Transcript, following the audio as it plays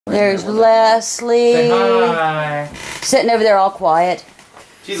There's Leslie. Say hi. Sitting over there all quiet.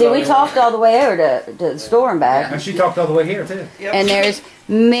 See, we talked all the way over to the store and back. Yeah, and she talked all the way here, too. Yep. And there's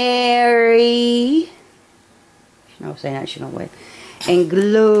Mary. No, saying that, she don't wait. And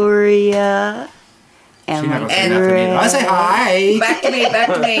Gloria. And I say hi. Back to me,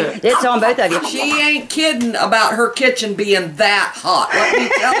 back to me. It's on both of you. She ain't kidding about her kitchen being that hot. Let me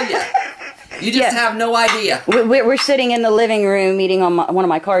tell you. You just have no idea. We're sitting in the living room eating on one of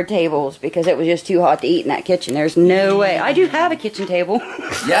my card tables because it was just too hot to eat in that kitchen. There's no way. I do have a kitchen table.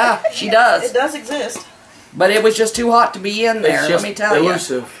 Yeah, she does. It does exist. But it was just too hot to be in there, let me tell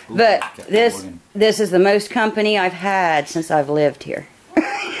you. But this is the most company I've had since I've lived here.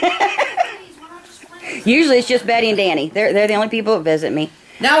 Usually it's just Betty and Danny. They're the only people that visit me.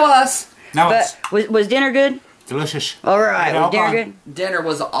 Now us. But was dinner good? Delicious. All right. Was dinner good? Dinner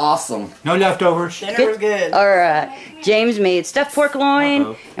was awesome. No leftovers. Dinner was good. All right. James made stuffed pork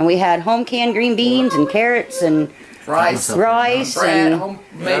loin, and we had home canned green beans and carrots and rice and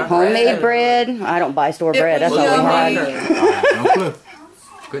homemade bread. I don't buy store bread. That's all we had. No clue.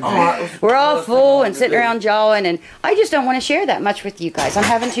 We're all full and sitting around jawing, and I just don't want to share that much with you guys. I'm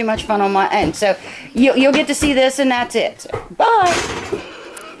having too much fun on my own. So you'll get to see this, and that's it. So, bye.